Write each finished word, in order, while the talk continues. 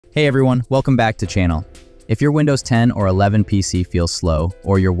Hey everyone, welcome back to channel. If your Windows 10 or 11 PC feels slow,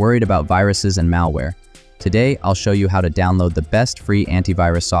 or you're worried about viruses and malware, today I'll show you how to download the best free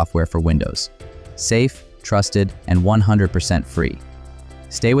antivirus software for Windows. Safe, trusted, and 100% free.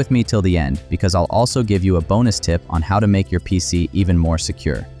 Stay with me till the end because I'll also give you a bonus tip on how to make your PC even more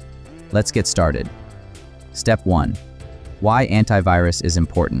secure. Let's get started. Step 1. Why antivirus is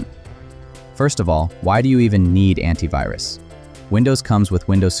important. First of all, why do you even need antivirus? Windows comes with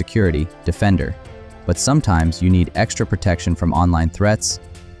Windows Security, Defender, but sometimes you need extra protection from online threats,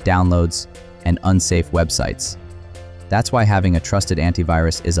 downloads, and unsafe websites. That's why having a trusted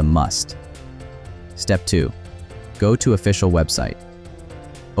antivirus is a must. Step 2. Go to official website.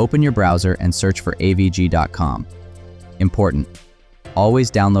 Open your browser and search for avg.com. Important.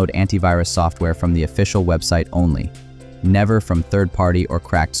 Always download antivirus software from the official website only, never from third-party or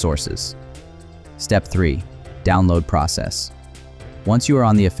cracked sources. Step 3. Download process. Once you are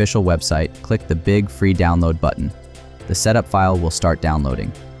on the official website, click the big free download button. The setup file will start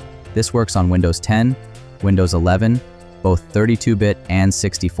downloading. This works on Windows 10, Windows 11, both 32-bit and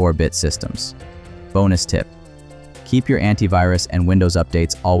 64-bit systems. Bonus tip. Keep your antivirus and Windows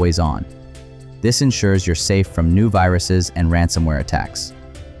updates always on. This ensures you're safe from new viruses and ransomware attacks.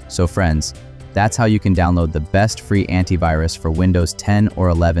 So friends, that's how you can download the best free antivirus for Windows 10 or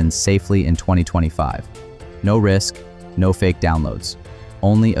 11 safely in 2025. No risk, no fake downloads,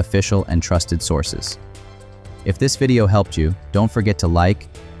 only official and trusted sources. If this video helped you, don't forget to like,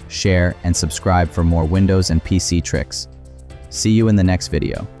 share, and subscribe for more Windows and PC tricks. See you in the next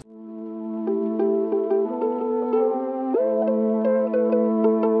video.